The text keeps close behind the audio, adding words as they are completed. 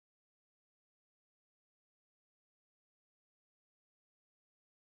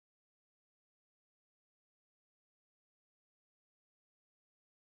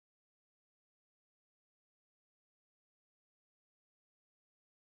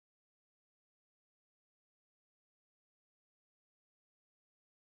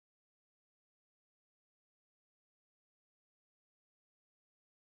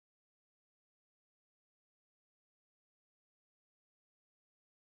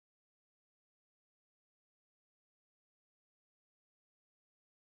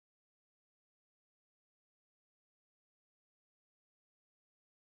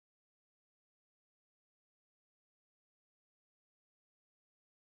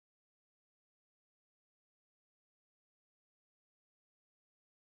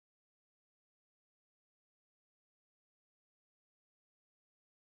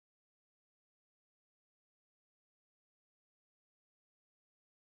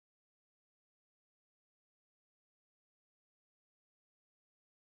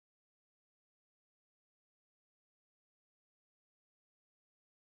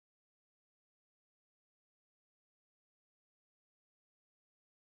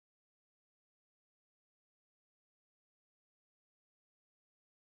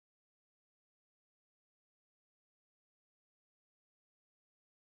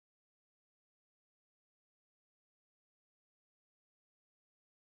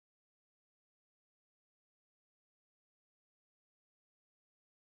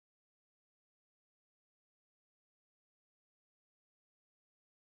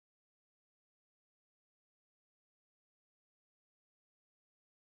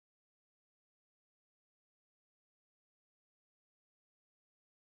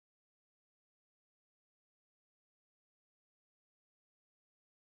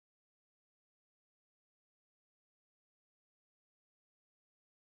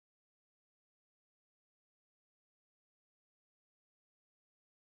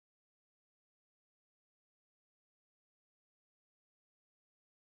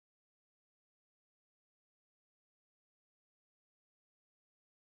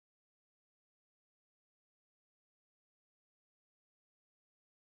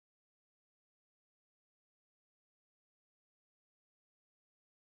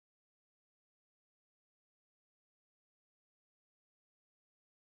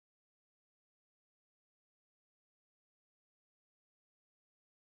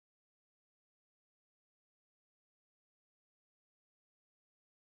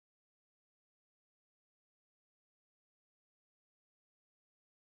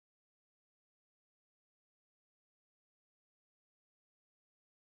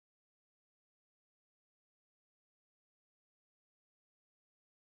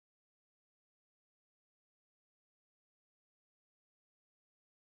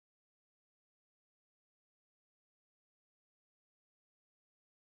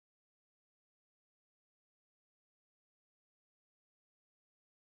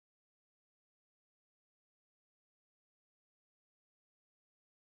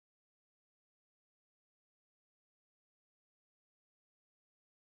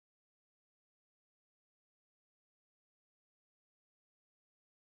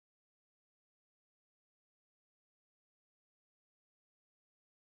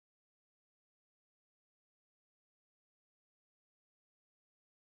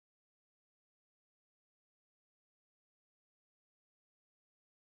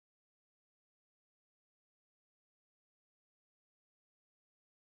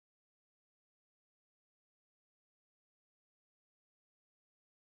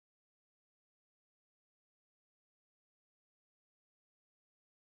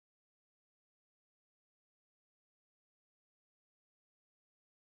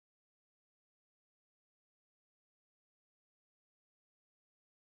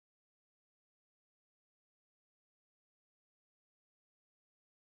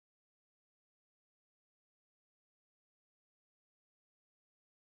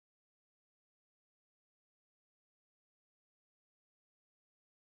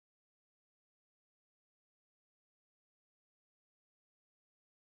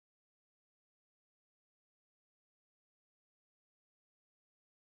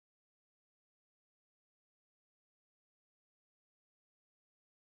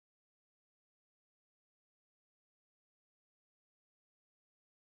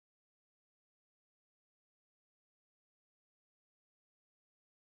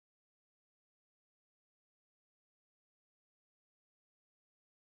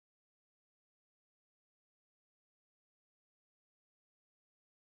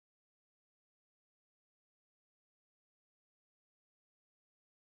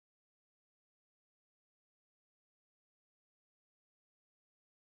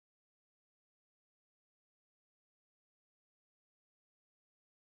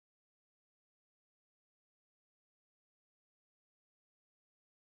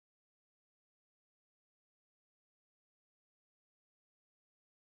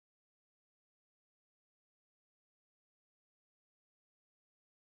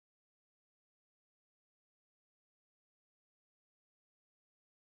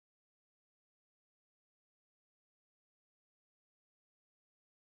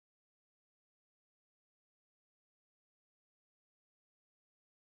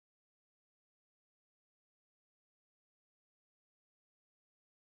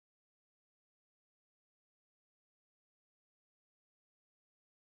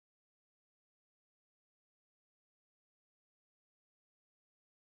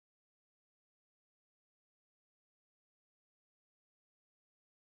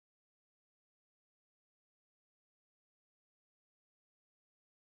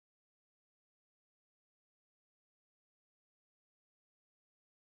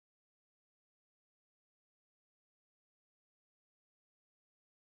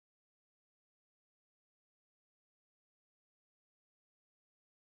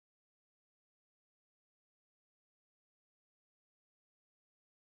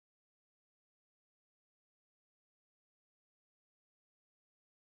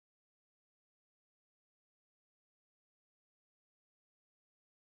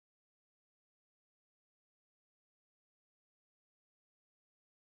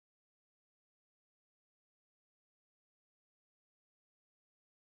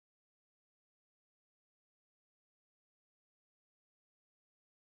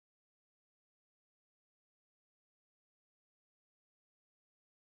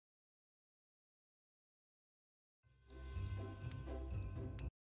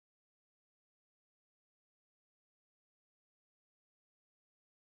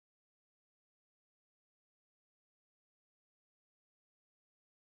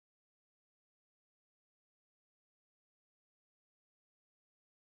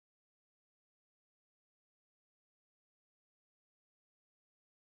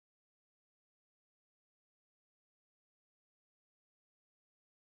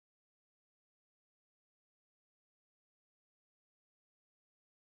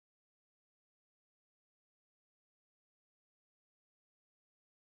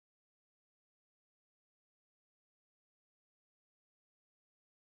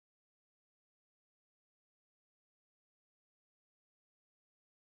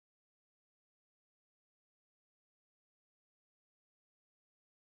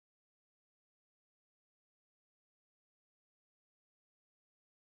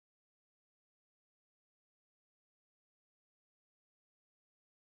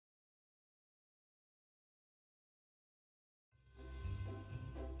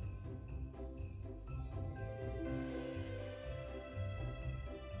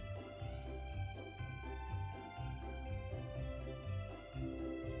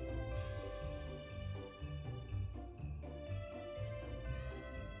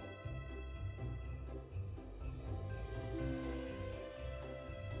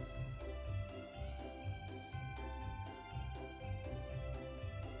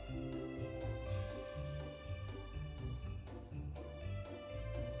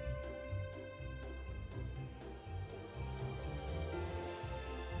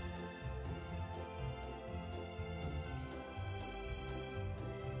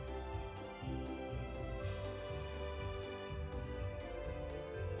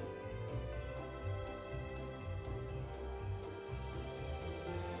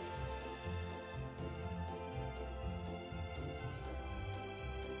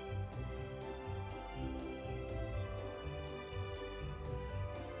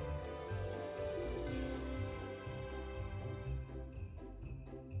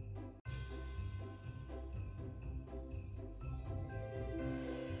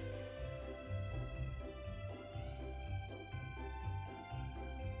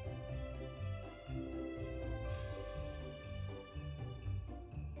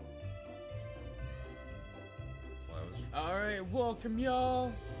Alright, welcome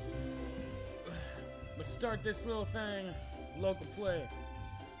y'all. Let's start this little thing. Local play.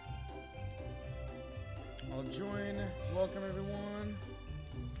 I'll join. Welcome everyone.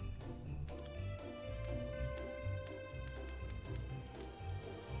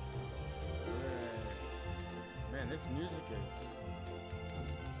 Alright. Man, this music is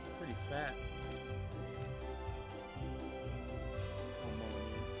pretty fat.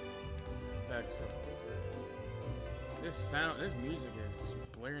 Back up. This music is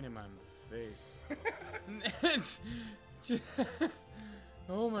blaring in my face. It's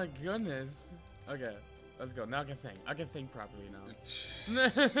oh my goodness. Okay, let's go. Now I can think properly now. Now I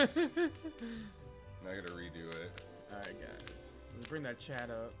gotta redo it. Alright guys, let's bring that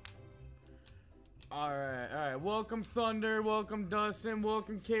chat up. Alright, welcome Thunder, welcome Dustin,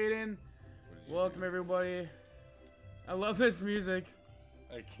 welcome Caden, welcome everybody. I love this music.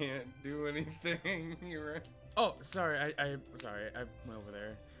 I can't do anything. You're right. Oh, sorry, I went over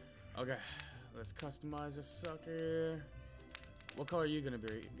there. Okay, let's customize this sucker. What color are you gonna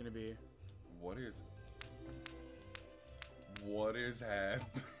be? What is happening?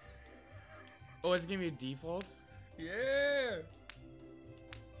 Oh, it's giving me defaults? Yeah.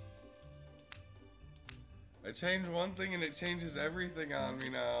 I changed one thing and it changes everything on me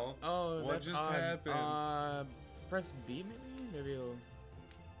now. Oh, what that's just odd. happened? Press B maybe? Maybe it'll...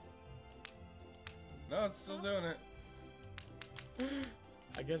 No, it's still doing it.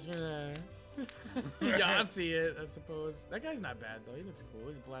 I guess you're gonna Yahtzee it, I suppose. That guy's not bad though. He looks cool.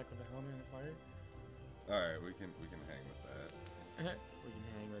 He's black with a helmet and fire. All right, we can hang with that. We can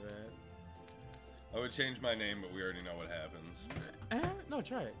hang with that. I would change my name, but we already know what happens. No,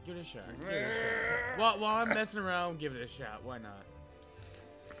 try it. Give it a shot. Give it a shot. While I'm messing around, give it a shot. Why not?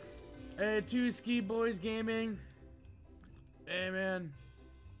 Hey, Two Ski Boys Gaming. Hey, man.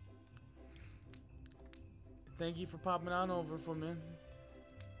 Thank you for popping on over for me.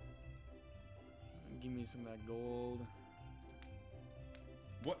 Give me some of that gold.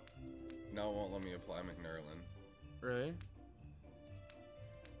 What? No, it won't let me apply McNerlin. Really?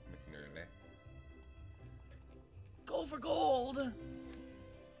 McNerlin. Go for gold!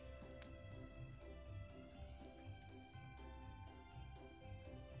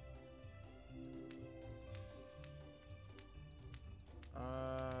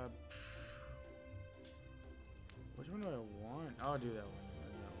 Which one do I want? I'll do that one.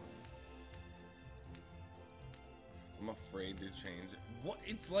 I'm afraid to change it. What?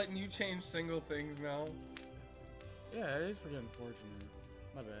 It's letting you change single things now? Yeah, it is pretty unfortunate.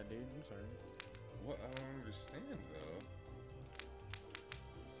 My bad, dude. I'm sorry. What? I don't understand,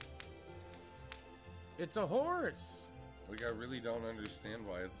 though. It's a horse! Like, I really don't understand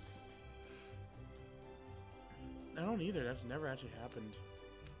why it's... I don't either. That's never actually happened.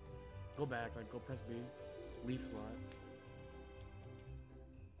 Go back. Like, go press B. Leaf slot.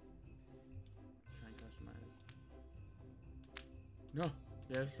 Try and customize. No.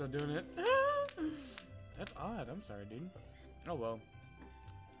 Yeah, it's still doing it. That's odd. I'm sorry, dude. Oh, well.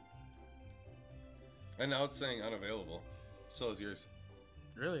 And now it's saying unavailable. So is yours.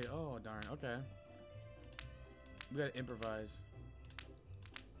 Really? Oh, darn. Okay. We gotta improvise.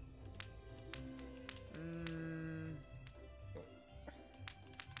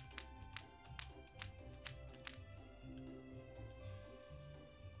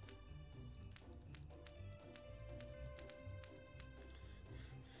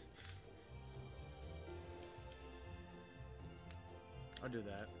 I'll do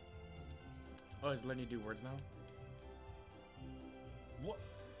that. Oh, it's letting you do words now? What?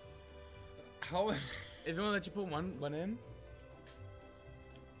 How is... Is it gonna let you put one in?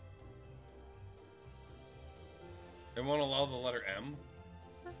 It won't allow the letter M?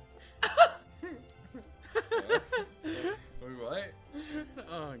 Wait, what?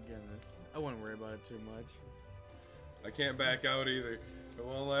 Oh, goodness. I wouldn't worry about it too much. I can't back out either. It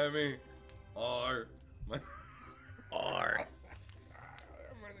won't let me. R. My... R.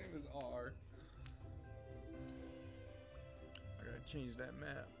 My name is R. I gotta change that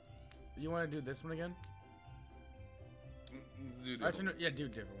map. You want to do this one again? Actually, no, yeah, do a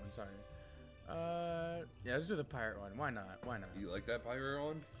different one. Sorry. Yeah, let's do the pirate one. Why not? Why not? You like that pirate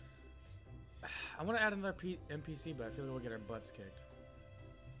one? I want to add another NPC, but I feel like we'll get our butts kicked.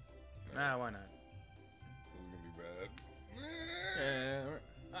 Nah, why not? This is gonna be Yeah,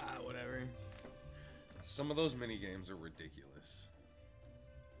 bad. whatever. Some of those mini games are ridiculous.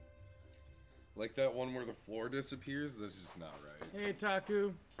 Like that one where the floor disappears. That's just not right. Hey,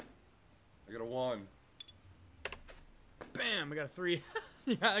 Taku. I got a 1. Bam! I got a 3.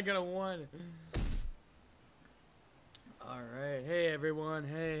 Yeah, I got a 1. Alright. Hey, everyone.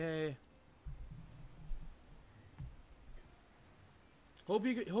 Hey, hey.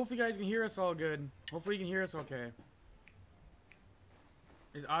 Hopefully you guys can hear us all good. Hopefully you can hear us okay.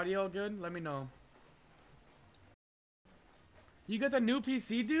 Is audio good? Let me know. You got the new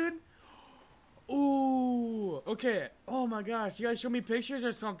PC, dude? Ooh, okay. Oh my gosh, you guys show me pictures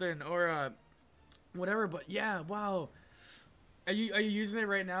or something, or whatever. But yeah, wow. Are you using it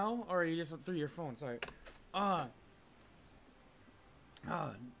right now, or are you just through your phone? Sorry. I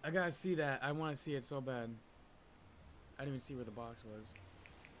gotta see that. I want to see it so bad. I didn't even see where the box was.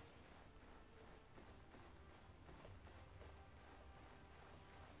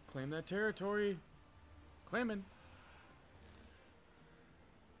 Claim that territory. Claiming.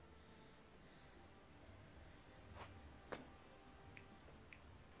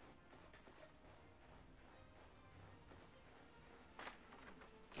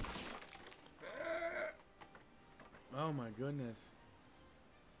 Oh my goodness.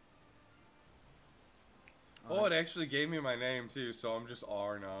 Oh, it actually gave me my name too, so I'm just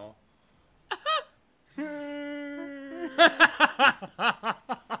R now.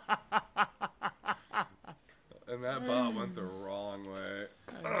 And that bot went the wrong way.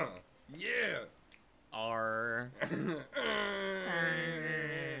 Yeah. R.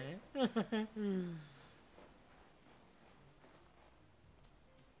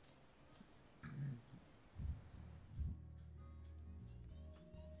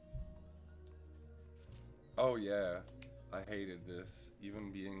 Oh yeah, I hated this.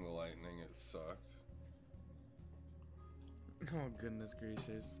 Even being the lightning, it sucked. Oh goodness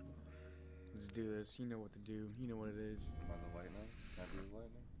gracious. Let's do this. You know what to do. You know what it is. Am I the lightning? Can I be the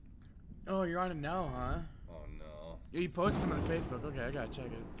lightning? Oh, you're on it now, huh? Oh no. You posted some on Facebook. Okay, I gotta check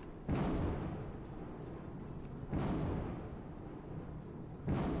it.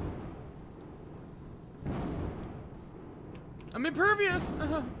 I'm impervious!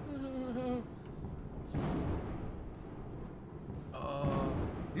 Oh.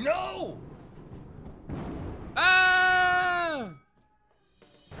 No! Ah!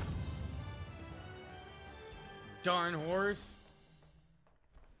 Darn horse.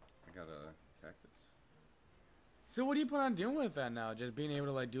 I got a cactus. So what do you plan on doing with that now? Just being able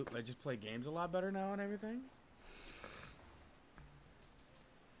to like just play games a lot better now and everything?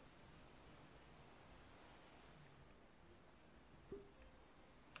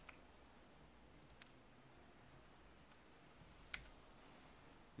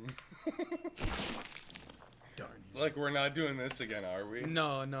 Darn you. It's like we're not doing this again, are we?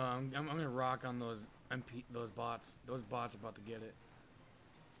 No, I'm gonna rock on those bots. Those bots are about to get it.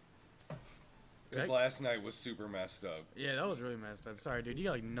 Because last night was super messed up. Yeah, that was really messed up. Sorry, dude. You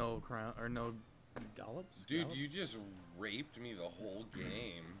got like no crown or no dollops. Dude, Dollops? you just raped me the whole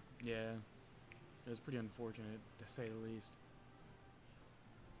game. Yeah, it was pretty unfortunate to say the least.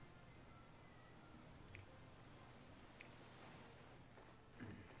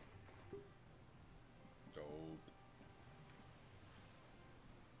 Dope.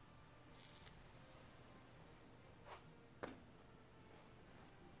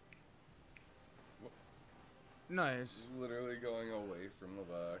 Nice. Literally going away from the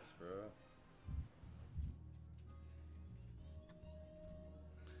box, bro.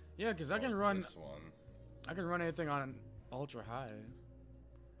 Yeah, cause I can run. This one? I can run anything on ultra high.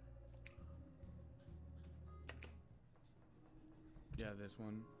 Yeah, this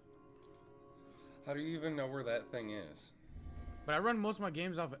one. How do you even know where that thing is? But I run most of my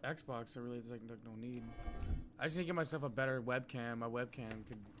games off of Xbox, so really there's like no need. I just need to get myself a better webcam. My webcam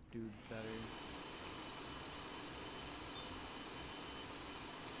could do better.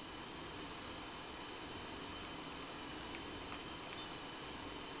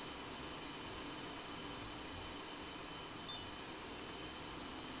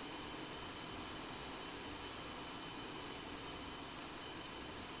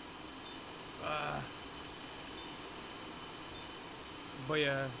 But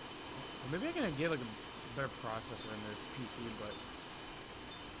yeah, maybe I can get like a better processor in this PC, but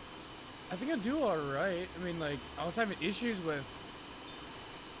I think I'll do alright. I mean, like, I was having issues with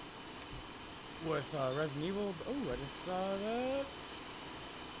Resident Evil. Oh, I just saw that.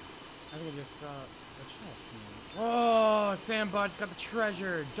 I think I just saw the chest. Oh, Sambot's got the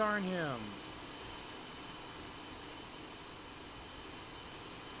treasure. Darn him.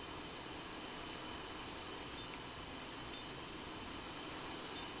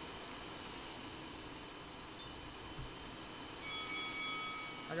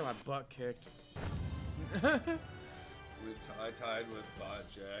 I got my butt kicked. I tied with Bot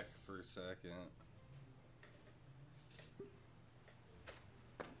Jack for a second.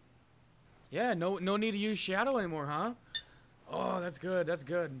 Yeah, no need to use Shadow anymore, huh? Oh, that's good. That's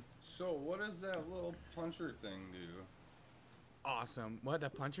good. So what does that little puncher thing do? awesome. What,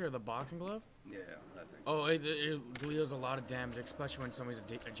 that puncher or the boxing glove? Yeah, that thing. Oh, it deals a lot of damage, especially when somebody's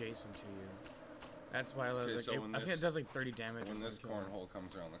adjacent to you. That's why I was like, so I think it does like 30 damage. When this cornhole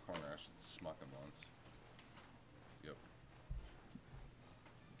comes around the corner, I should smuck him once. Yep.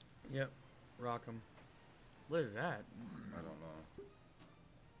 Yep. Rock him. What is that? I don't know.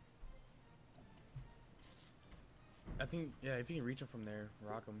 I think, yeah, if you can reach him from there,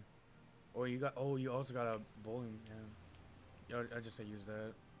 rock him. Or you got, oh, you also got a bowling, yeah. I just say use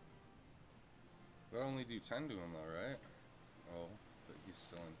that. That'll only do 10 to him though, right? Oh, but he's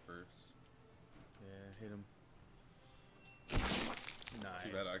still in first. Yeah, hit him. Nice.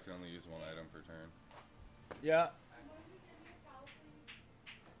 Too bad I can only use one item per turn. Yeah.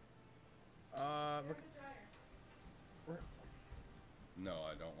 No,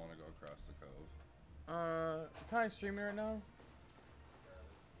 I don't want to go across the cove. Can I stream it right now?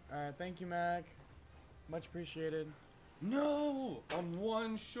 Alright, thank you, Mac. Much appreciated. No! I'm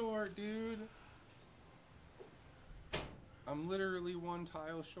one short, dude. I'm literally one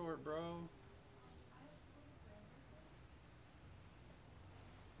tile short, bro.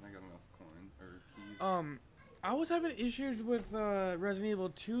 I got enough coin or keys. I was having issues with Resident Evil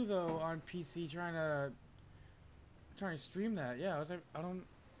 2 though on PC trying to stream that. Yeah, I was like, I don't.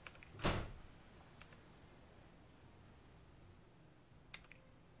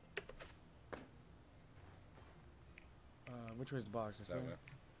 Which was the box? This way.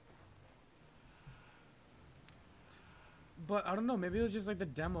 But I don't know. Maybe it was just like the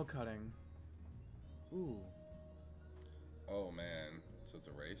demo cutting. Ooh. Oh man, so it's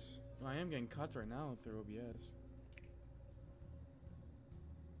a race. Well, I am getting cuts right now through OBS.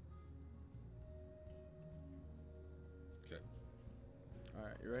 Okay. All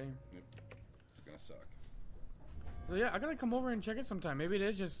right, you ready? Yep. It's gonna suck. So yeah, I gotta come over and check it sometime. Maybe it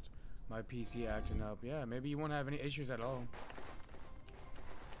is just my PC acting up. Yeah, maybe you won't have any issues at all.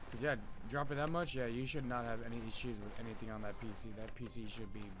 Cause yeah, drop it that much. Yeah, you should not have any issues with anything on that PC. That PC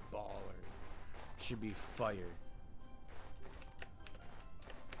should be baller. Should be fire.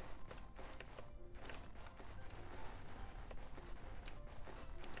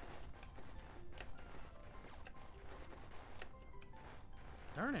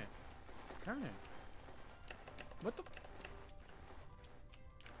 Darn it. Darn it. What the?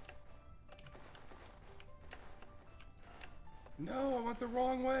 No, I went the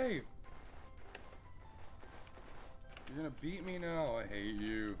wrong way. You're gonna beat me now. I hate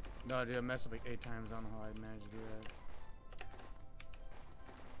you. No, dude, I messed up like 8 times. I don't know how I managed to do that.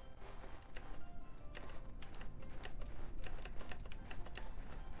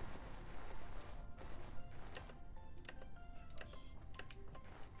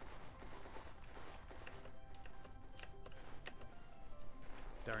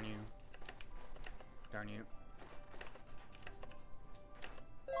 Darn you. Darn you.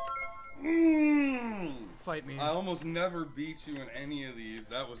 Fight me. I almost never beat you in any of these.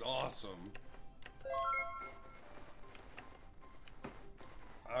 That was awesome.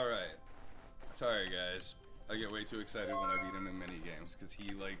 Alright. Sorry, guys. I get way too excited when I beat him in mini games because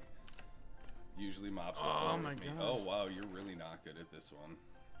he, like, usually mops the floor with me. gosh. Oh, wow. You're really not good at this one.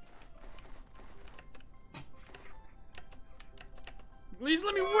 At least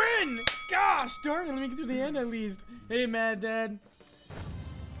let me win! Gosh darn it, let me get to the end at least. Hey, Mad Dad.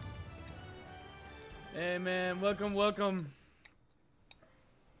 Hey, man, welcome, welcome.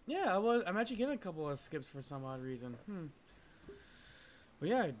 Yeah, I'm actually getting a couple of skips for some odd reason. But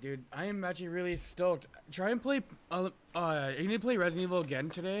yeah, dude, I am actually really stoked. Try and play, you need to play Resident Evil again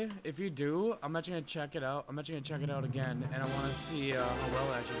today. If you do, I'm actually gonna check it out. I'm actually gonna check it out again, and I want to see how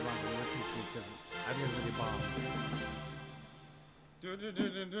well it actually runs on your PC, because I think it's really bomb.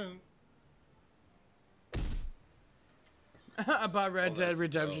 I bought Red Dead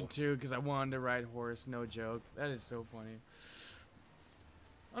Redemption 2 because I wanted to ride horse, no joke. That is so funny.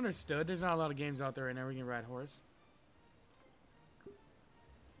 Understood. There's not a lot of games out there right now where you can ride horse.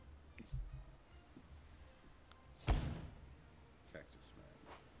 Cactus man.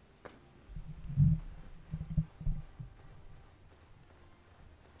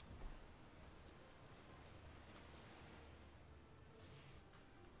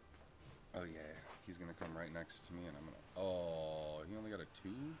 Oh yeah, he's gonna come right next to me and I'm gonna... Oh, he only got a 2?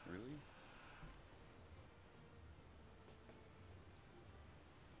 Really?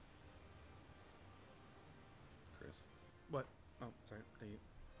 Chris? What? Oh, sorry. Thank you.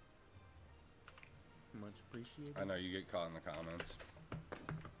 Much appreciated. I know you get caught in the comments.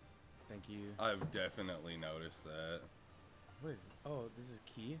 Thank you. I've definitely noticed that. What is... Oh, this is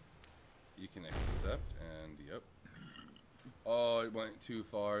key? You can accept and... Yep. Oh, it went too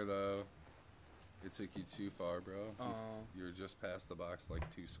far though. It took you too far, bro. Oh. You were just past the box like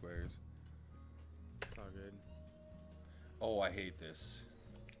 2 squares. It's all good. Oh, I hate this.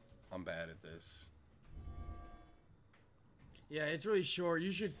 I'm bad at this. Yeah, it's really short.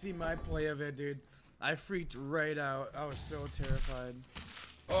 You should see my play of it, dude. I freaked right out. I was so terrified.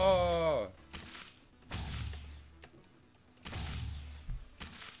 Oh!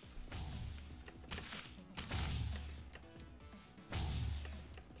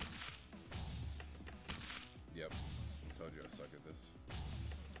 Yep. I told you I suck at this.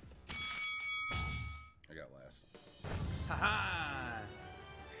 I got last. Haha!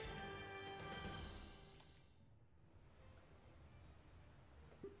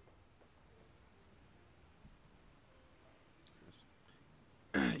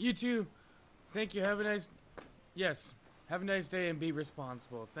 You too. Thank you. Have a nice... Yes. Have a nice day and be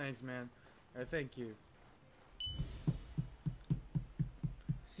responsible. Thanks, man. Thank you.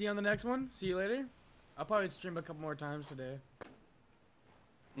 See you on the next one. See you later. I'll probably stream a couple more times today.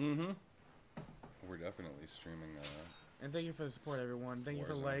 Mm-hmm. We're definitely streaming. And thank you for the support, everyone. Thank you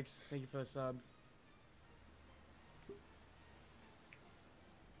for the Warzone. likes. Thank you for the subs.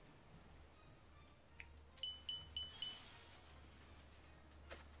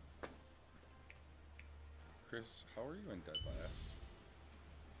 Chris, how are you in dead last?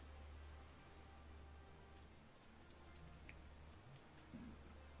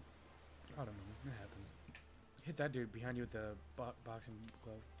 I don't know. It happens. Hit that dude behind you with the boxing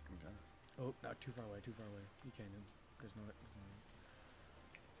glove. Okay. Oh, not too far away. Too far away. You can't even. There's no.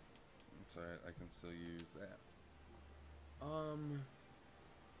 It's alright, I can still use that.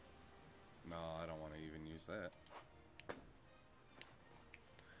 No, I don't want to even use that.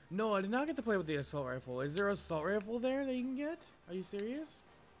 No, I did not get to play with the assault rifle. Is there an assault rifle there that you can get? Are you serious?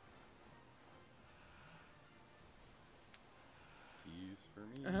 Keys for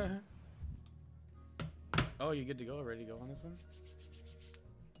me. Oh, you good to go? Ready to go on this one?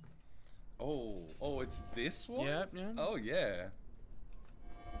 Oh, it's this one? Yep, yeah. Oh, yeah.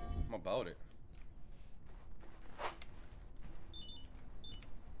 I'm about it.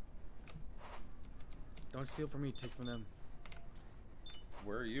 Don't steal from me, take from them.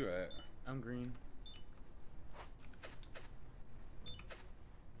 Where are you at? I'm green.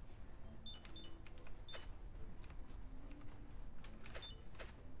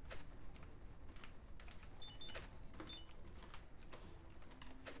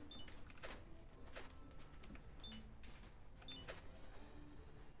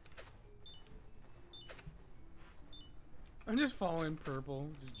 I'm just following purple,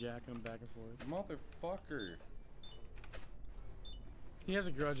 just jacking him back and forth. Motherfucker. He has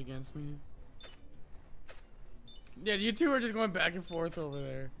a grudge against me. Yeah, you two are just going back and forth over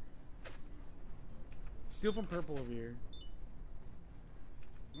there. Steal from purple over here.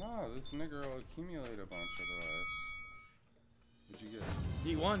 No, this nigga will accumulate a bunch of us. What'd you get?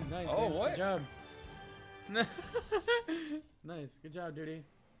 He won. Nice. Oh, dude. what? Good job. Nice. Good job, duty.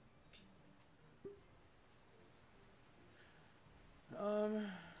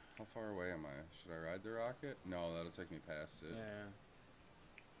 How far away am I? Should I ride the rocket? No, that'll take me past it. Yeah.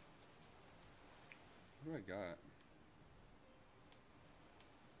 What do I got?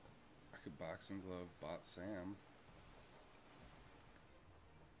 I could boxing glove bot Sam.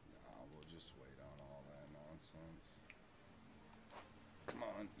 Nah, we'll just wait on all that nonsense. Come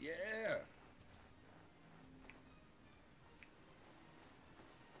on, yeah!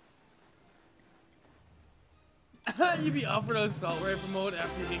 You be offered an assault rifle mode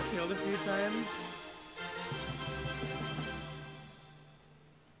after you get killed a few times.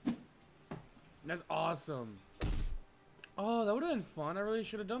 That's awesome. Oh, that would have been fun. I really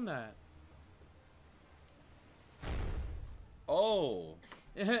should have done that. Oh!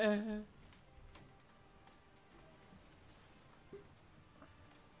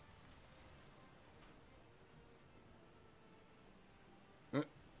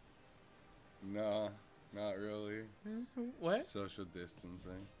 Nah, not really. What? Social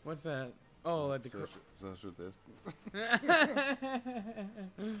distancing. What's that? Oh, like the social distance.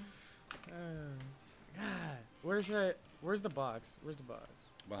 God, where should I? Where's the box? Where's the box?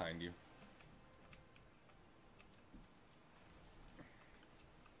 Behind you.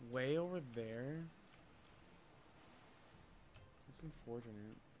 Way over there. That's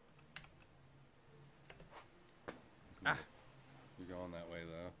unfortunate. Ah. You're going that way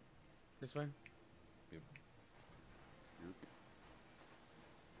though. This way? Yep.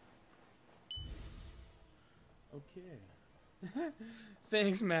 Okay.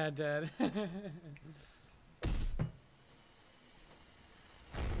 Thanks, Mad Dad.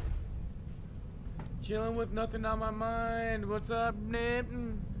 Chilling with nothing on my mind. What's up, Nip?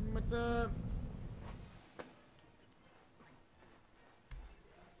 What's up?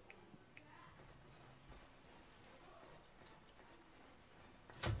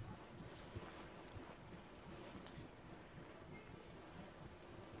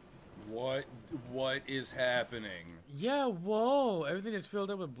 What is happening? Yeah, whoa. Everything is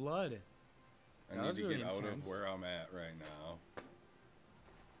filled up with blood. I That need was to really get out of intense. where I'm at right now.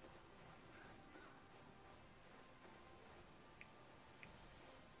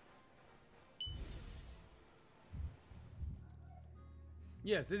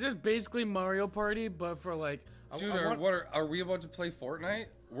 Yes, this is basically Mario Party, but for like... Dude, are we about to play Fortnite?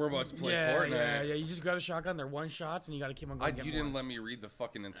 We're about to play yeah, Fortnite. Yeah. You just grab a shotgun, they're one shots, and you gotta keep on going. You didn't let me read the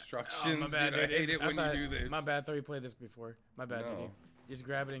fucking instructions. Oh, my bad, dude. dude. I hate it when you do this. My bad, I thought you played this before. My bad, No. dude. You just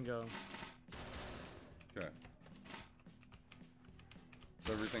grab it and go. Okay.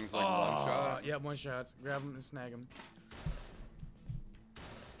 So everything's like one shot? Yeah, one shots. Grab them and snag them.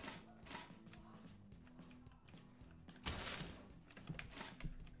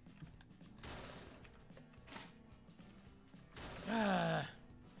 Ah,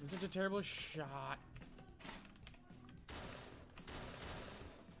 it's such a terrible shot.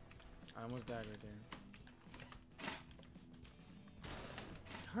 I almost died right there.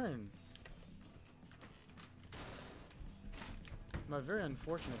 Darn. I'm a very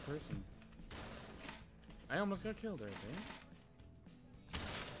unfortunate person. I almost got killed right there.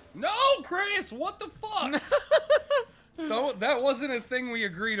 No, Chris! What the fuck? That wasn't a thing we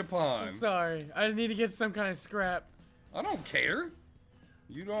agreed upon. I'm sorry. I need to get some kind of scrap. I don't care.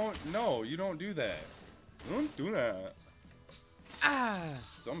 You don't. No, you don't do that. You don't do that. Ah!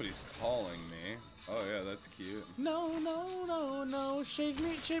 Somebody's calling me. Oh yeah, that's cute. No. Shave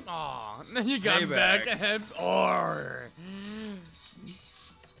me. Aw. You got Payback. back ahead.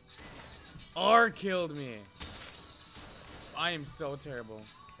 R killed me. I am so terrible.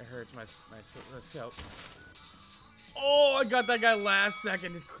 It hurts my scalp. Oh, I got that guy last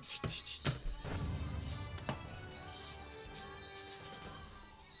second.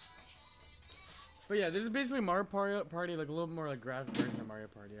 But yeah, this is basically Mario Party, like a little more like graphic version of Mario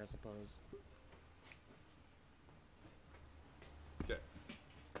Party, I suppose. Okay.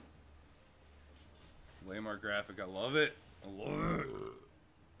 Lame art graphic. I love it. I love it.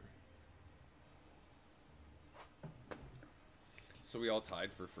 So we all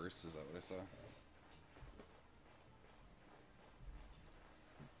tied for first. Is that what I saw?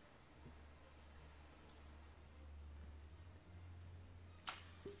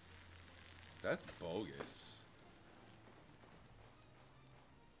 That's bogus.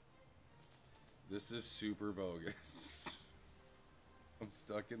 This is super bogus. I'm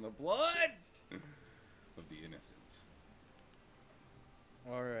stuck in the blood of the innocent.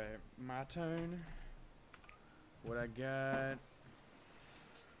 Alright, my turn. What I got?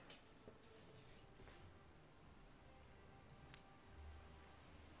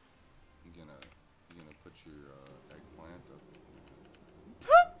 You gonna put your eggplant up?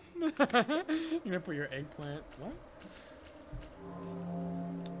 You're gonna put your eggplant. What?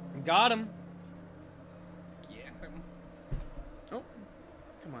 Got him. Yeah. Oh,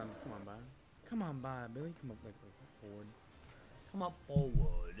 come on, by. Come on, by, Billy. Come up, like forward. Come up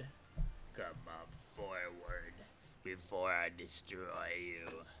forward. Come up forward before I destroy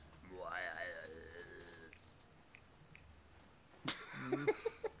you.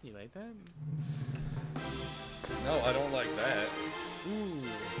 You like that? No, I don't like that. Ooh.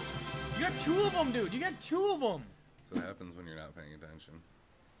 You got two of them, dude. You got two of them. That's what happens when you're not paying attention.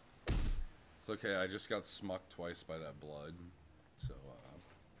 It's okay, I just got smucked twice by that blood. So,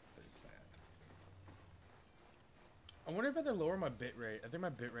 there's that. I wonder if I have to lower my bit rate. I think my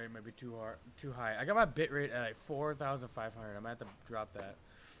bit rate might be too high. I got my bit rate at like 4,500. I might have to drop that.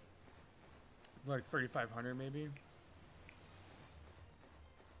 Like 3,500 maybe.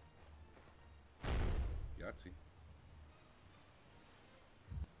 Yahtzee.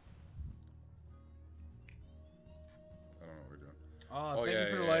 I don't know what we're doing. Oh, thank you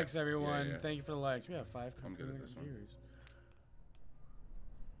for the likes, everyone. Yeah. Thank you for the likes. We have 5 I'm good at this one. viewers.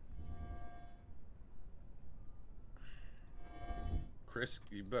 Chris,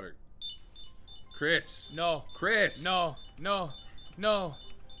 you better. Chris. No. Chris. No.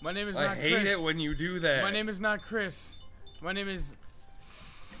 My name is not Chris. I hate it when you do that. My name is not Chris. My name is.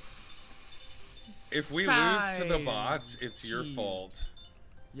 If we lose to the bots, it's your fault.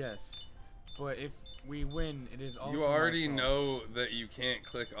 Yes, but if we win, it is also. You already my fault. know that you can't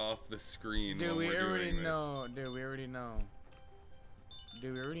click off the screen. Dude, when we we're already doing this. know. Dude, we already know.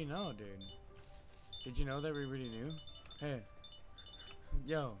 Dude, we already know, dude. Did you know that we already knew? Hey,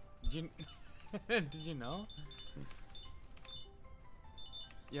 yo, did you know?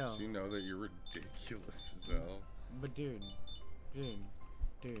 Yo. Did you know that you're ridiculous as hell? But dude.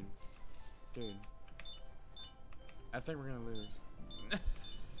 I think we're gonna lose.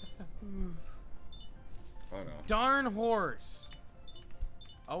 Oh no. Darn horse.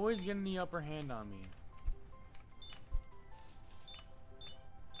 Always getting the upper hand on me.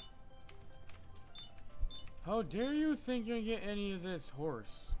 How dare you think you're gonna get any of this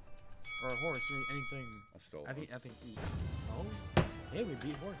horse? Or a horse, or anything. I stole I one. think, oh. Hey, we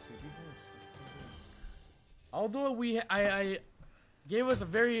beat horse, Although I gave us a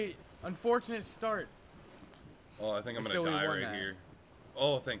very unfortunate start. Oh, I think I'm Still gonna we die won right that. here.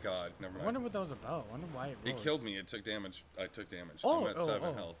 Oh, thank God. Never I mind. wonder what that was about. I wonder why it rose. It killed me. It took damage. I took damage. Oh, I'm at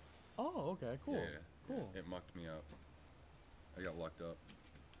 7 health. Oh, okay, cool. Yeah, Cool. It mucked me up. I got lucked up.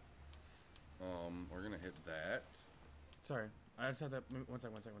 We're gonna hit that. Sorry, I just had that. One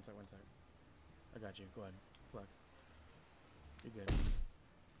sec. I got you. Go ahead, flex. You're good.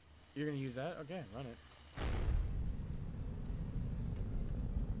 You're gonna use that? Okay, run it.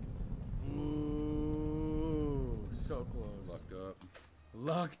 Ooh, so close. Lucked up.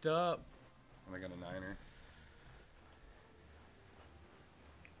 Lucked up. And I got a 9er.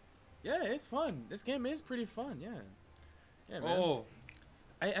 Yeah, it's fun. This game is pretty fun. Yeah. Yeah, man. Oh.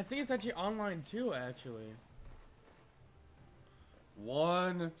 I think it's actually online too. Actually.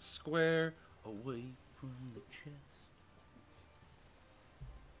 1 square away from the chest.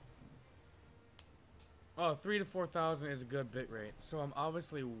 Oh, 3,000 to 4,000 is a good bit rate. So I'm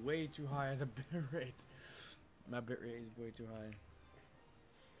obviously way too high as a bit rate. My bit rate is way too high.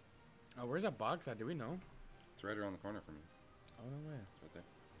 Oh, where's that box at? Do we know? It's right around the corner from you. Oh, no way. It's right there.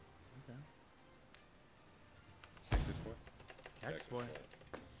 Okay. Cactus boy. Cactus boy.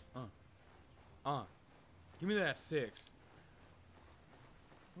 Give me that 6.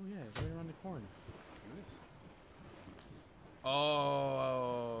 Oh, yeah, it's right around the corner. Look at this.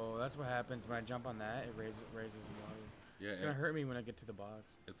 Oh, that's what happens when I jump on that. It raises the value. Yeah, It's gonna hurt me when I get to the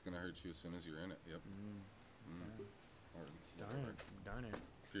box. It's gonna hurt you as soon as you're in it. Yep. Or whatever. Darn it.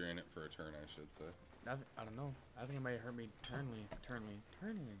 If you're in it for a turn, I should say. I don't know. I think it might hurt me eternally. Eternally.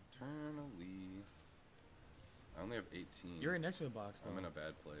 I only have 18. You're right next to the box, though. I'm in a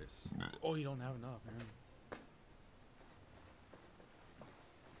bad place. Oh, you don't have enough, man.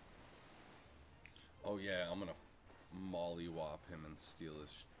 Oh yeah, I'm gonna mollywop him and steal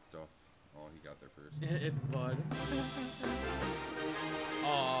his stuff. Oh, he got there first. It's Bud.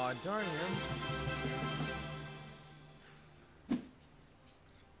 Aw, darn him.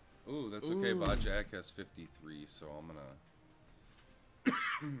 Ooh, that's okay. Bot Jack has 53, so I'm gonna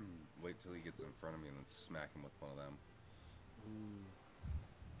wait till he gets in front of me and then smack him with one of them. Ooh.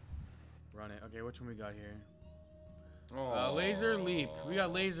 Run it. Okay, which one we got here? Oh, Laser leap. We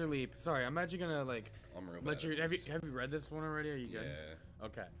got laser leap. Sorry, I'm actually gonna like. I'm real Let bad you. at Have you this. read this one already? Are you good? Yeah,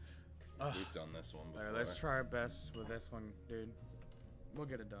 Okay. we've done this one before. Alright, let's try our best with this one, dude. We'll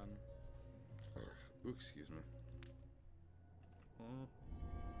get it done. Ooh, excuse me.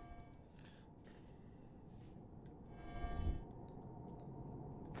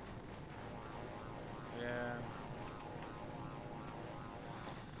 Yeah.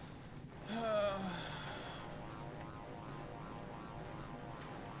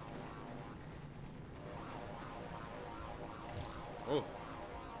 Oh.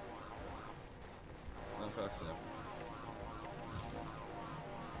 Not fast enough.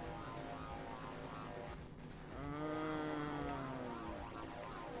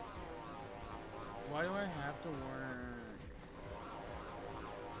 Why do I have to work?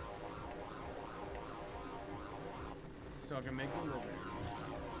 So I can make a living.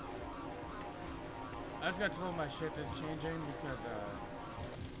 I just got told my shift is changing because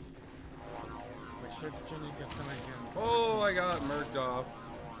my shift's changing because somebody's getting. Oh, I got murked off.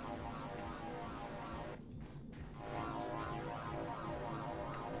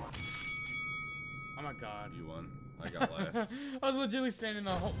 Oh my god. You won. I got last. I was legitimately standing in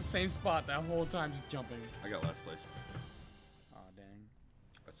the same spot that whole time, just jumping. I got last place. Aw, dang.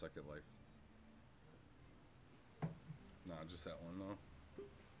 I suck at life. Nah, just that one though.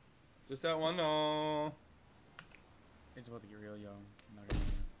 Just that one though. It's about to get real, yo. I'm not gonna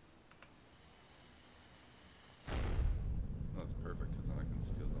That's perfect because then I can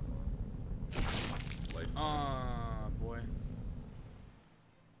steal them. Life. Ah, boy.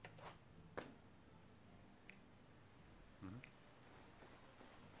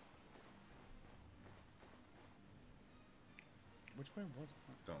 Which way was it?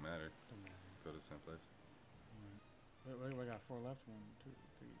 Don't matter. Don't matter. Go to the same place. Wait, I got 4 left. 1, 2,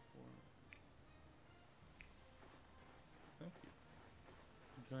 3, 4. Thank you.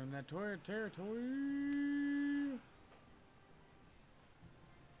 Claim that territory.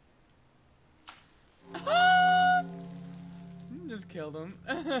 Just killed him.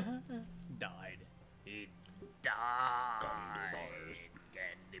 Died. He died. Candy bars.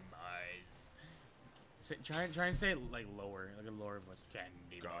 Candy bars. Try and say it like lower, like a lower voice.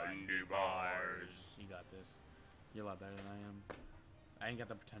 Candy bars. You got this. You're a lot better than I am. I ain't got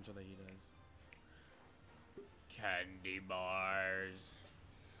the potential that he does. Candy bars.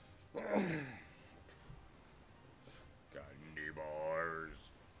 Candy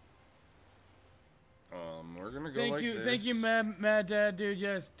bars. We're gonna go like this. Thank you, Mad Dad, dude.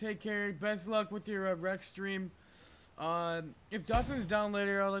 Yes, take care. Best luck with your rec stream. If Dustin's down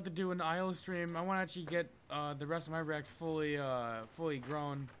later, I'd like to do an IO stream. I want to actually get the rest of my recs fully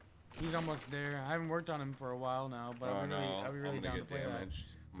grown. He's almost there. I haven't worked on him for a while now, but I'll be really down to play that.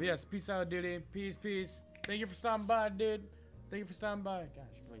 But yes, peace out, duty. Peace. Thank you for stopping by, dude. Thank you for stopping by.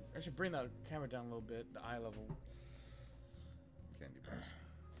 Gosh, I should bring that camera down a little bit, the eye level. Candy bars.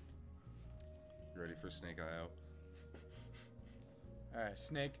 You ready for Snake Eye Out? Alright,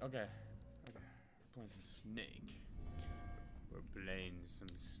 Snake. Okay. We're playing some Snake. We're playing some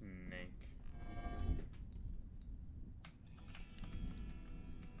Snake.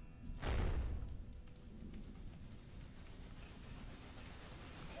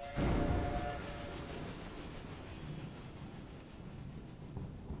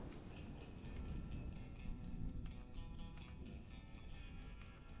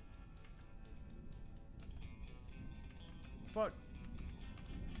 Fuck.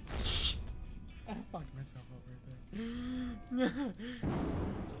 Shit. I fucked myself up right there.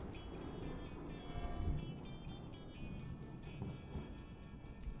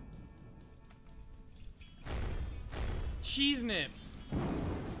 Cheese nips.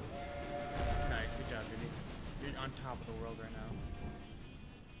 Nice, good job, dude. You're on top of the world right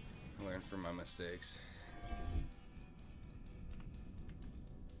now. Learn from my mistakes.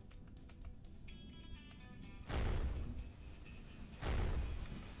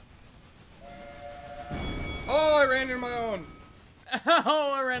 Oh, I ran into my own.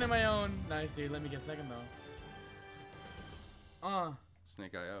 Oh, I ran in my own. Nice, dude. Let me get second though.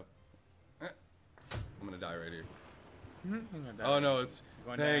 Snake Eye Out. I'm gonna die right here. I'm gonna die. Oh no, it's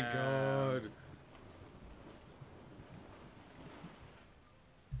thank down. God.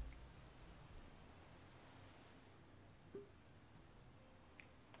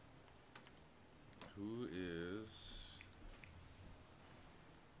 Who is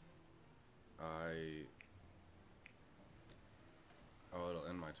Oh, it'll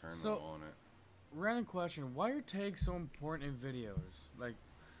end my turn So- though, won't it? Random question: why are tags so important in videos? Like,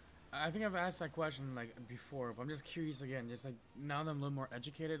 I think I've asked that question like before, but I'm just curious again. Just like now that I'm a little more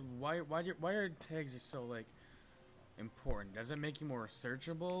educated, why are tags just so like important? Does it make you more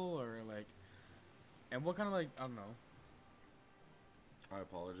searchable or like? And what kind of like I don't know. I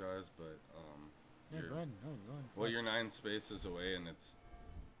apologize, but Yeah, go ahead. No, go ahead. well, you're 9 spaces away, and it's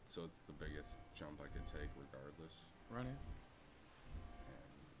the biggest jump I could take, regardless. Run it.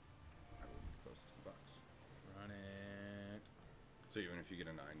 I will be close to the box. Run it. So even if you get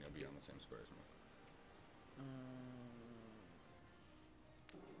a 9, you'll be on the same square as me.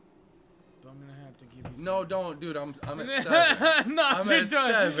 But I'm gonna have to give you. No, don't, dude. I'm at 7. No, I'm dude,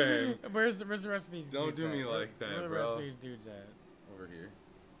 at 7. Where's the rest of these? Don't dudes do me at? like that, Where the bro. rest of these dudes at? Over here.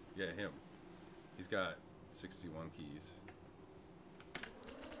 Yeah, him. He's got 61 keys.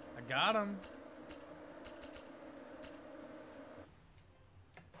 I got him.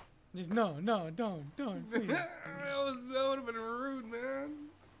 Just no, don't, please. That would have been rude, man.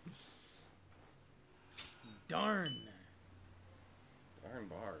 Darn. Darn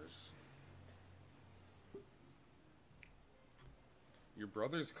bars. Your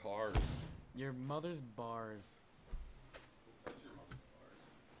brother's cars. Your mother's bars. That's your mother's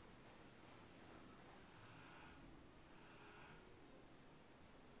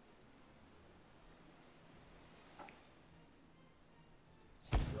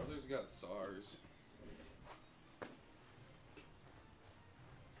bars. Brother's got SARS.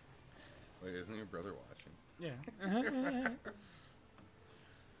 Wait, isn't your brother watching? Yeah.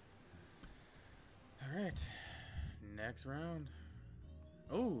 Alright. Next round.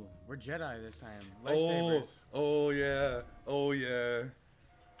 Oh, we're Jedi this time. Lightsabers. Oh yeah. Oh yeah.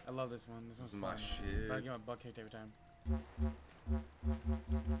 I love this one. This one's This is my fun. shit. But I get my butt kicked every time.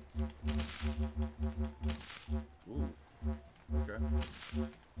 Ooh. Okay.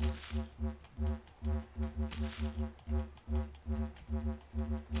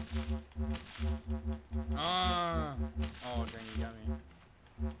 Ah. Oh, dang, you got me.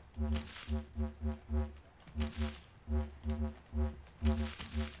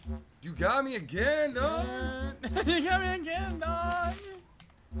 You got me again, dog. You got me again, dog.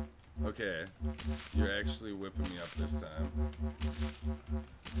 Okay. You're actually whipping me up this time.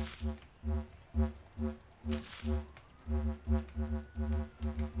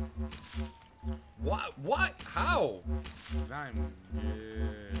 What? time.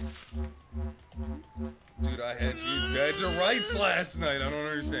 Good. Dude, I had you dead to rights last night. I don't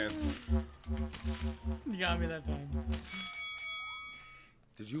understand. You got me that time.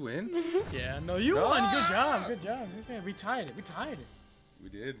 Did you win? Yeah, no, you won. Good job. Good job. Okay, we tied it. We tied it. We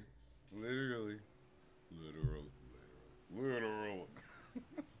did. Literally. Literal.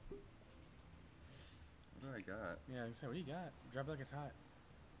 What do I got? Yeah, I said, what do you got? Drop it like it's hot.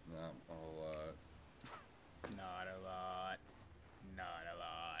 Not a lot. Not a lot. Not a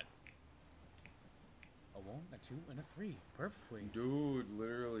lot. A 1, a 2, and a 3. Perfectly. Dude,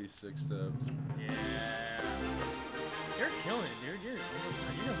 literally 6 steps. Yeah. You're killing it, dude. You're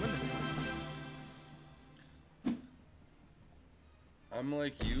gonna win this. I'm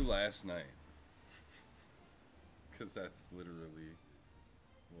like you last night. Because that's literally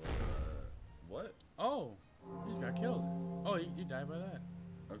what? Oh, you just got killed. Oh, you died by that.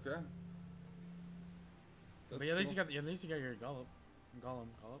 Okay. That's But at least cool. you got your golem. Call him.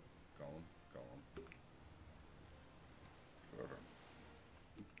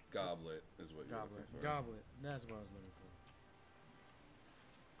 Goblet is what you're looking for. Goblet. That's what I was looking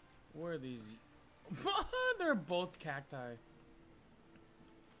for. Where are these? They're both cacti.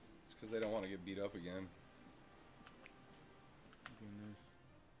 It's because they don't want to get beat up again. Goodness.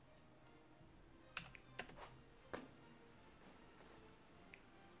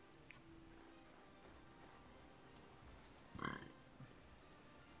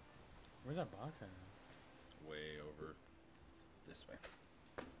 Where's that box at? Way over this way.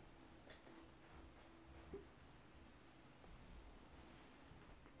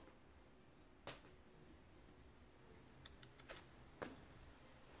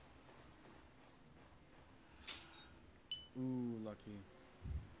 Ooh, lucky.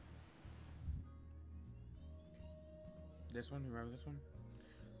 This one? Remember this one?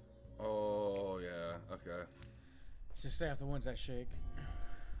 Oh, yeah. Okay. Just stay off the ones that shake.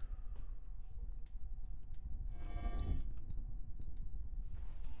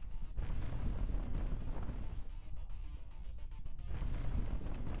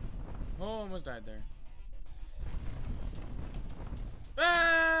 Oh, almost died there.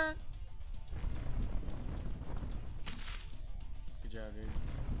 Ah! Good job, dude.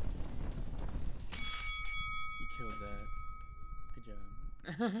 You killed that. Good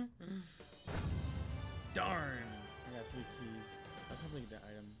job. Darn! I got 3 keys. I was hoping to get that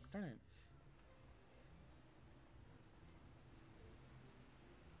item. Darn it.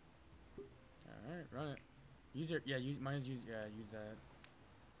 Alright, run it. Use your, yeah, use that.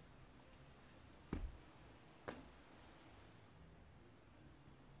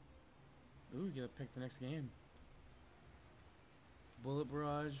 Ooh, you gotta pick the next game. Bullet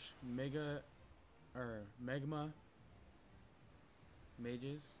Barrage, Magma,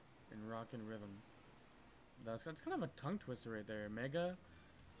 Mages, and Rock and Rhythm. That's kind of a tongue twister right there. Magma,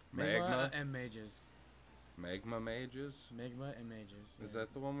 and Mages. Magma mages? Magma and Mages. Is Yeah.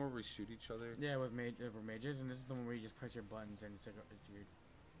 that the one where we shoot each other? Yeah, with Mages, and this is the one where you just press your buttons and it's like you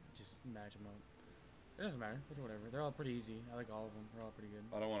just match them up. It doesn't matter. It's whatever. They're all pretty easy. I like all of them. They're all pretty good.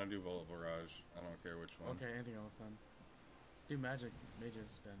 I don't want to do Bullet Barrage. I don't care which one. Okay, anything else then? Do Magic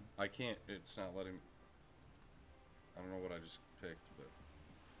Mages then. I can't. It's not letting. I don't know what I just picked, but.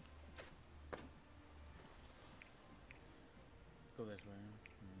 Go this way. 1,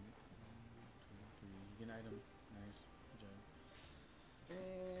 2, 3. You get an item. Nice. Good job.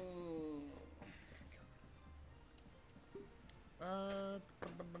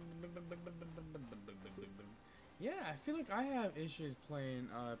 Yeah, I feel like I have issues playing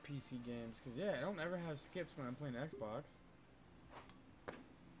PC games because yeah, I don't ever have skips when I'm playing Xbox.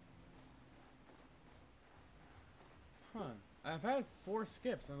 Huh? I've had 4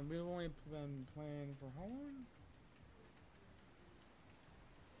 skips and we've only been playing for how long?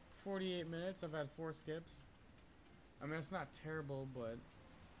 48 minutes. I've had 4 skips. I mean, it's not terrible, but.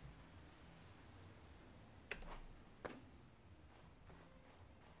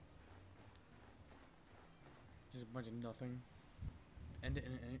 Just a bunch of nothing. End it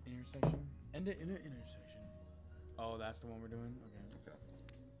in an intersection. End it in an intersection. Oh, that's the one we're doing? Okay.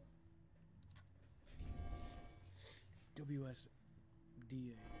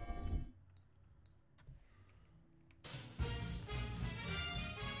 WSDA.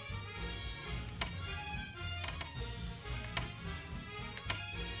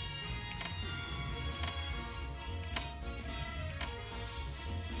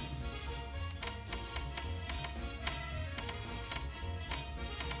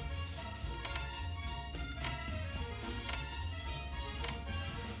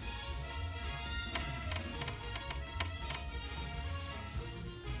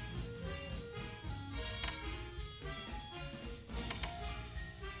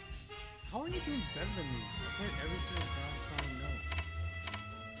 How are you doing better than me? I played every single goddamn note.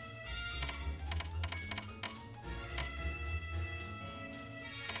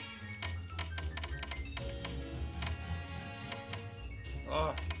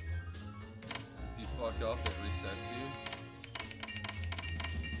 Ugh. If you fuck up, it resets you.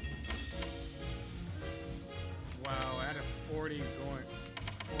 Wow, I had a 40 going.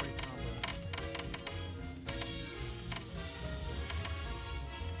 40 combo.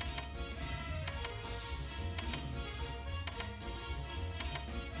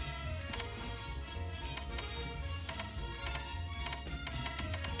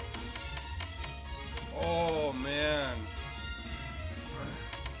 Oh, man.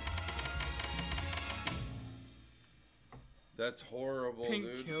 That's horrible, Pink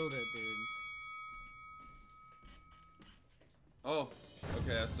dude. killed it, dude. Oh,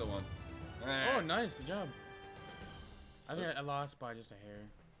 okay, I still won. Oh, nice, good job. I think I lost by just a hair.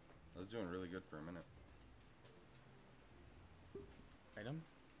 I was doing really good for a minute. Item?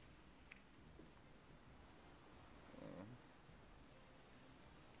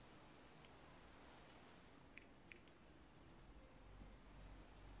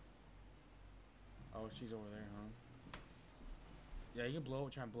 Oh, she's over there, huh? Yeah, you can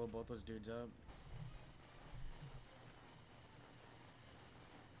try and blow both those dudes up.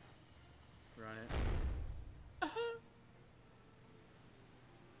 Run it.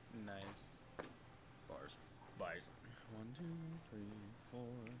 Nice. Bars. Bars. 1, 2, 3, 4,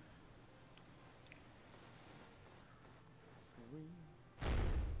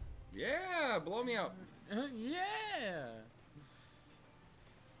 3. Yeah, blow me out. Yeah!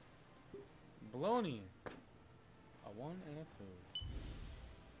 Baloney. A 1 and a 2.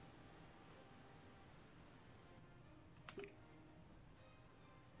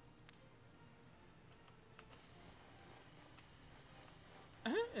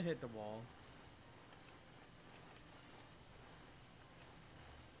 It hit the wall.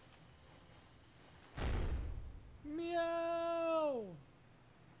 Meow!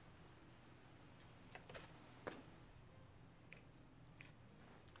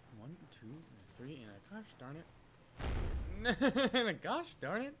 One, two, three, and a gosh darn it. And a gosh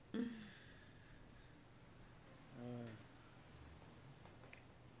darn it.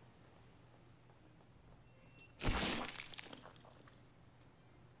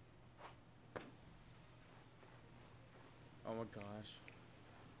 Oh my gosh.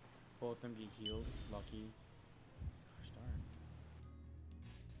 Both of them get healed. Lucky. Gosh darn.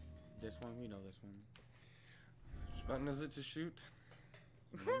 This one, we know this one. Which button is it to shoot?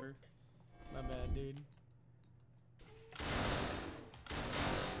 Remember? My bad, dude.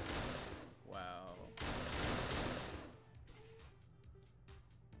 Wow.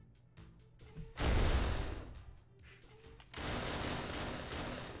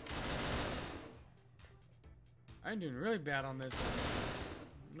 I'm doing really bad on this one.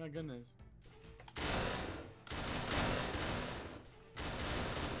 My goodness.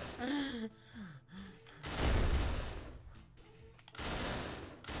 No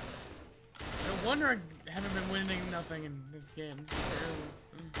wonder I haven't been winning nothing in this game. It's terrible.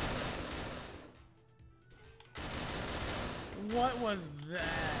 What was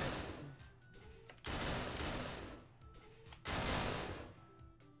that?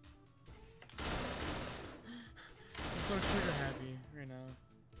 I'm so trigger happy right now.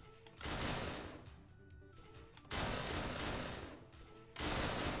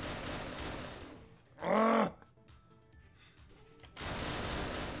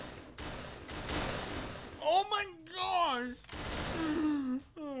 Oh my gosh!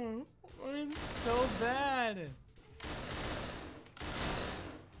 Oh, I'm so bad.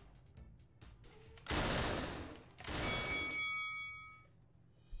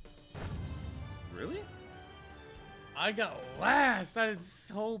 Really? I got last. I did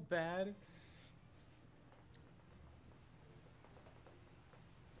so bad.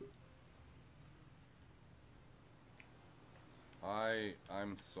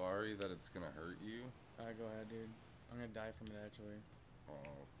 I'm sorry that it's gonna hurt you. Alright, go ahead, dude. I'm gonna die from it actually.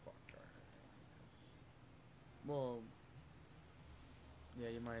 Oh fuck. Well, yeah,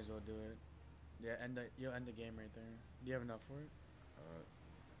 you might as well do it. Yeah, you'll end the game right there. Do you have enough for it? I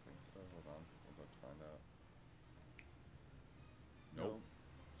think so. Hold on. I'm about to find out. Nope. Nope.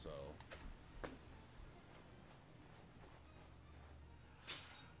 So.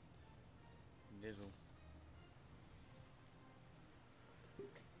 Dizzle.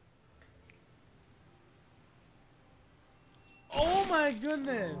 Oh my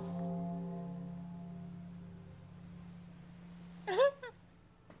goodness!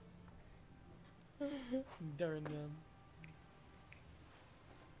 Darn them.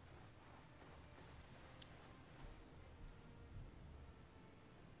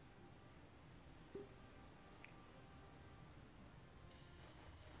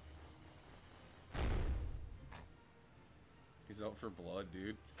 He's out for blood,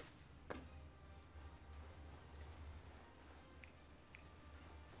 dude.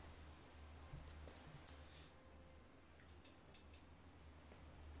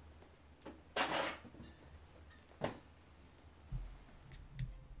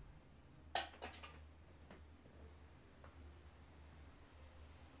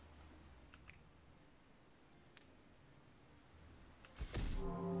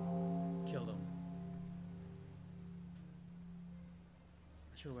 Killed him.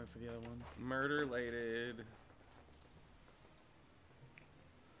 I should have went for the other one. Murder-lated.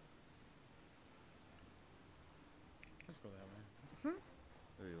 Let's go that way.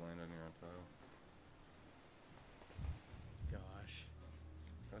 Oh, you land on your own tile. Gosh.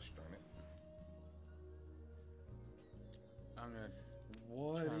 Gosh darn it. I'm gonna.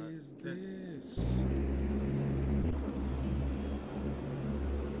 What Try is the- this?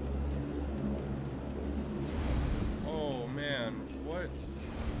 Oh man, what?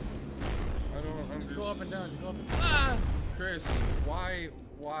 I don't understand. Just go up and down. Just go up and down. Ah! Chris, why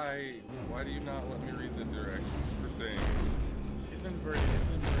do you not let me read the directions for things? It's inverted.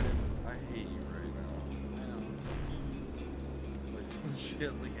 It's inverted. I hate you right now. I know. Like,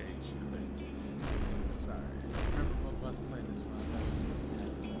 legitly hate you. Sorry. I remember both of us playing this one.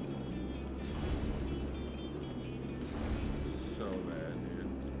 So bad, dude.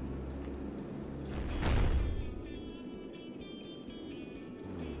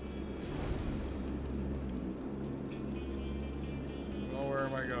 Oh, where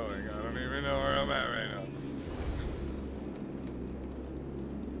am I going? I don't even know where I'm at right now.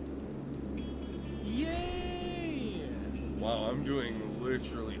 Yay! Wow, I'm doing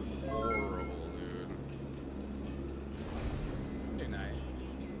literally horrible, dude. Good night.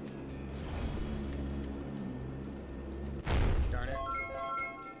 Darn it.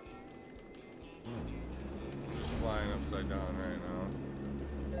 I'm just flying upside down right now.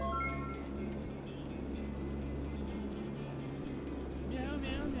 Meow,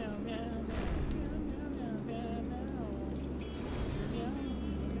 meow, meow, meow, meow, meow, meow, meow, meow, meow.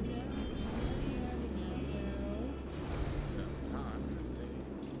 Sometime, let's see.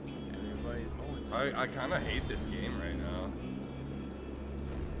 Everybody's mowing. I kind of hate this game right now.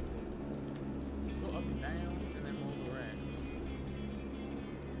 Just go up and down, and then mow the racks.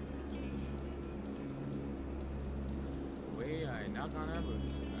 Way I knock on our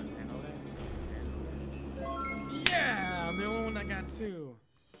boots. I handle that. Handle that. Yeah! I'm the only one that got two.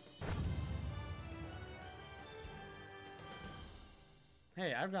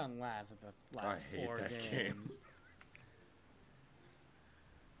 Hey, I've gotten last at the last I hate 4 that games. game.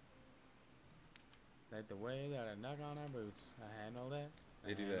 Like the way that I knock on our boots. I handle that.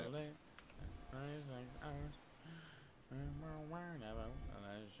 They do that.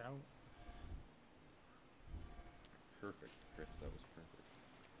 Perfect, Chris. That was perfect.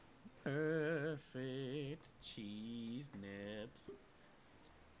 Perfect cheese nips.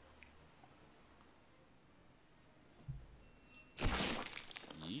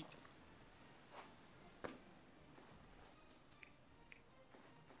 Yeet.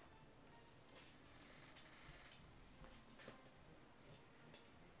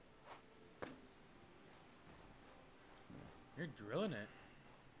 You're drilling it.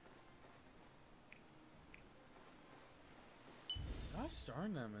 Gosh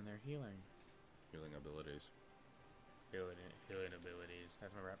darn them and their healing. Healing abilities. Healing abilities.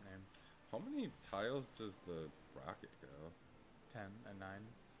 That's my rap name. How many tiles does the rocket go? 10 and 9.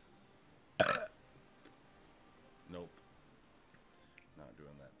 Nope. Not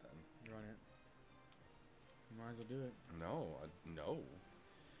doing that then. You want it? You might as well do it. No, no.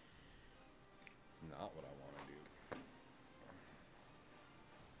 It's not what I want to do.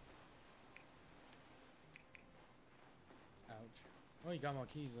 Ouch. Oh, you got more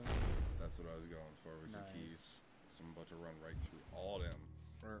keys though. That's what I was going for, was Nice. the keys. So I'm about to run right through all of them.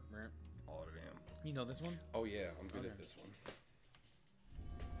 All of them. You know this one? Oh yeah, I'm good Okay. at this one.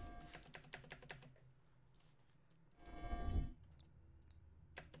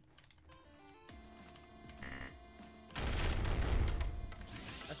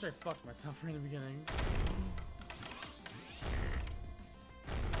 I straight fucked myself right in the beginning.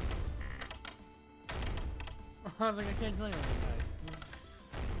 I was like, I can't go anywhere.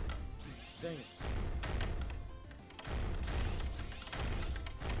 Dang it.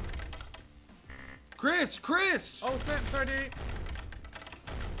 Chris! Oh, snap. Sorry, dude.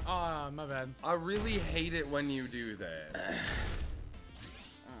 Ah, my bad. I really hate it when you do that.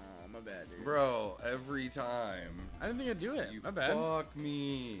 Oh, my bad, dude. Bro, every time. I didn't think I'd do it. You My bad. fuck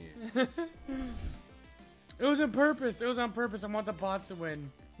me. It was on purpose. It was on purpose. I want the bots to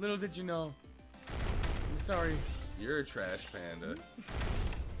win. Little did you know. I'm sorry. You're a trash panda.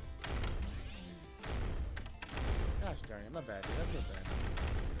 Gosh darn it, my bad, dude. I feel bad.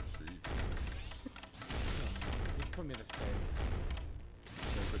 Just put me to stake.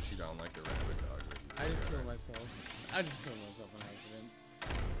 They put you down like the rabbit dog. I just killed myself. I just killed myself on accident.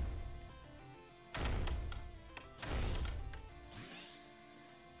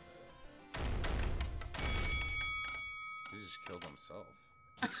 He just killed himself.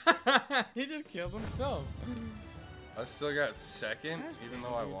 He just killed himself. I still got second, even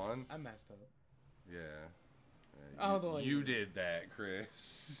though I won. I messed up. Yeah. Oh, you did that,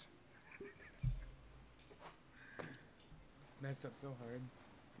 Chris. Messed up so hard.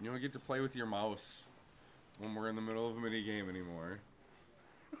 You don't get to play with your mouse when we're in the middle of a mini game anymore.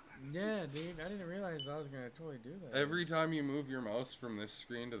 Yeah, dude. I didn't realize I was gonna totally do that. Every time you move your mouse from this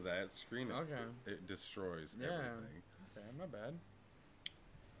screen to that screen, it destroys everything. Okay, my bad.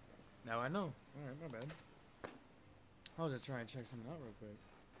 Now I know. Alright, my bad. I'll just try and check something out real quick.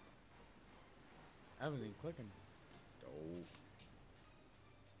 I wasn't even clicking. Oh.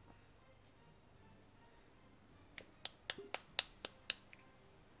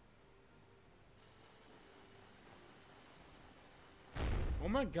 Oh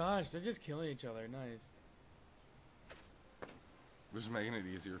my gosh, they're just killing each other. Nice. Just making it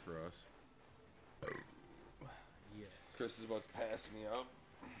easier for us. Yes. Chris is about to pass me up.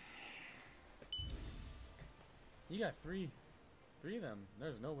 You got three of them.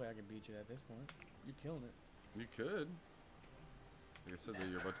 There's no way I can beat you at this point. You're killing it. You could. Like I said, that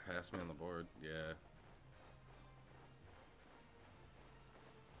you're about to pass me on the board. Yeah.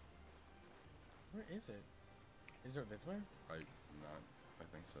 Where is it? Is it this way? I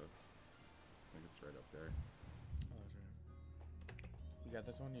think so. I think it's right up there. Oh, that's right. You got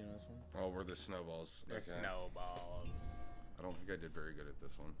this one? You know this one? Oh, where the snowballs. The snowballs. I don't think I did very good at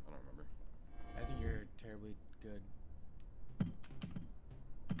this one. I don't remember. I think you're terribly good.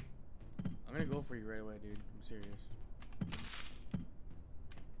 I'm gonna go for you right away, dude. I'm serious.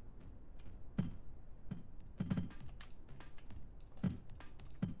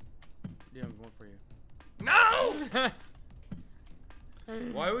 Dude, I'm going for you. No!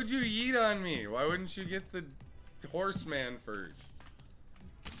 Why would you yeet on me? Why wouldn't you get the horseman first?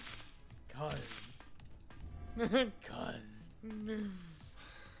 Cuz. Cuz.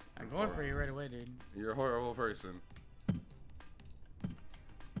 I'm going for you right away, dude. You're a horrible person.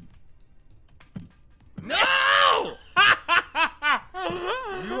 No!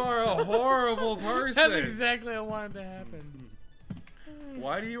 You are a horrible person. That's exactly what I wanted to happen.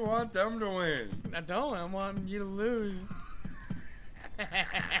 Why do you want them to win? I don't. I want you to lose.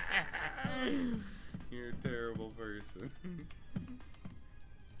 You're a terrible person.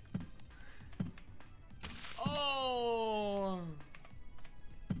 Oh!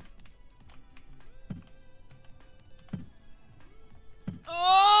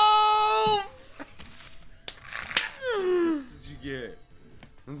 Oh! That's what you get.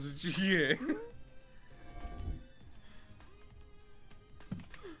 That's what you get.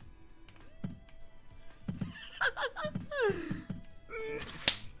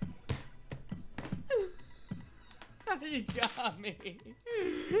 You got me.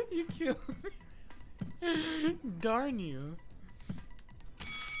 You killed me. Darn you.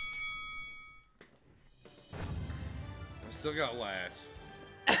 I still got last.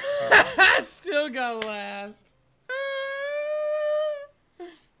 I still got last.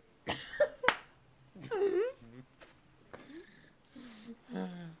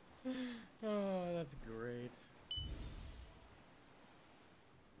 Oh, that's great.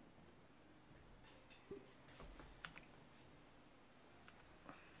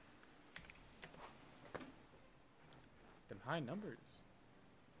 Them high numbers.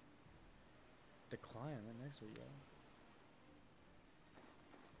 Decline right next to you.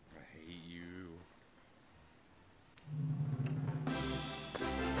 I hate you.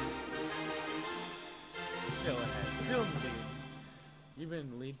 Still ahead. Still in the lead. You've been in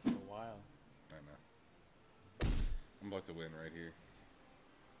the lead for a while. I know. I'm about to win right here.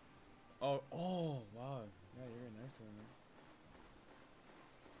 Oh, wow. Yeah, you're right next to him.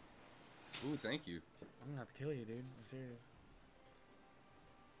 Ooh, thank you. I'm gonna have to kill you, dude. I'm serious.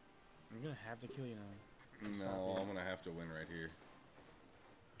 I'm gonna have to kill you now. No, I'm gonna have to win right here.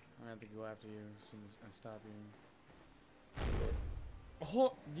 I'm gonna have to go after you as soon as I stop you.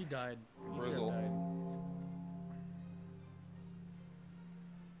 Oh, you died. You should have Brizzle. died.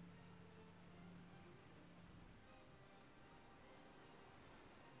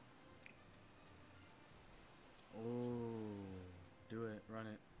 Oh, do it. Run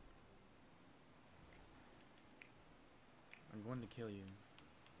it. I'm going to kill you.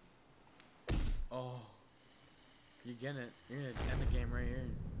 Oh. You get it. You're gonna end the game right here.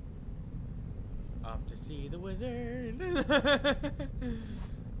 Off to see the wizard.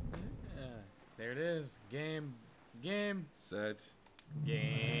 There it is. Game. Set.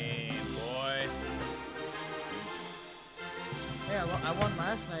 Game, boy. Hey, I won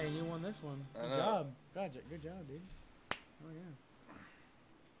last night and you won this one. Good job. Good job, dude. Oh yeah.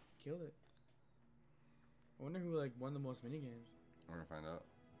 Killed it. I wonder who like won the most mini games. We're gonna find out.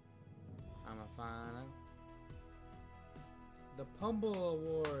 I'ma find out. The Pummel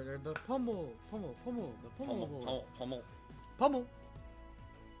Award, or the Pummel Award. Pummel.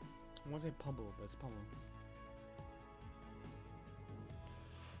 I want to say Pummel, but it's Pummel.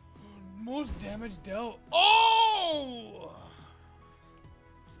 Most damage dealt. Oh!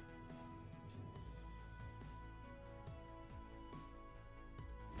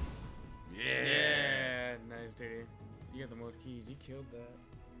 Yeah, nice, dude. You got the most keys. You killed that.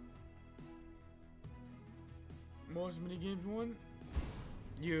 Most mini games won.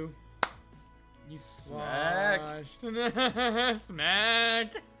 You Smack. smashed.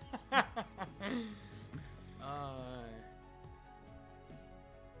 Smack.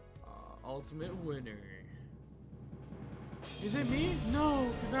 Ultimate winner. Is it me? No,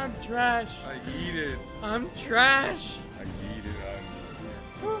 because I'm trash. I eat it. I'm trash. I eat it.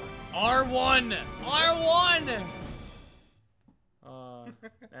 R1. R1.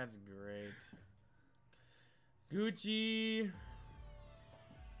 That's great. Gucci.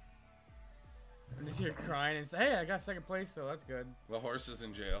 I'm just here crying and say, hey, I got second place, so that's good. The horse is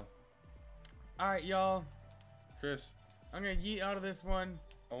in jail. Alright, y'all. Chris, I'm gonna yeet out of this one.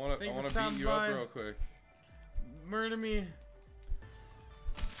 I wanna Thank you for beat stopping you by. up real quick. Murder me.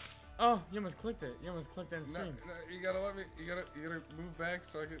 Oh, you almost clicked it. You almost clicked that stream. No, you gotta let me. You gotta move back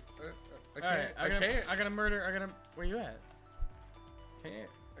so I can. I can't. Alright, I can't. I gotta murder. Where you at? I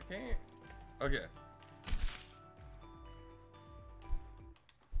can't. Okay.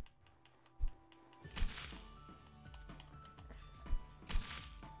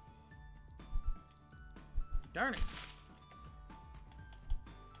 Darn it.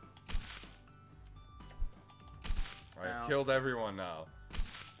 I've killed everyone now.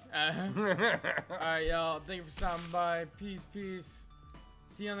 Alright, y'all. Thank you for stopping by. Peace.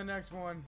 See you on the next one.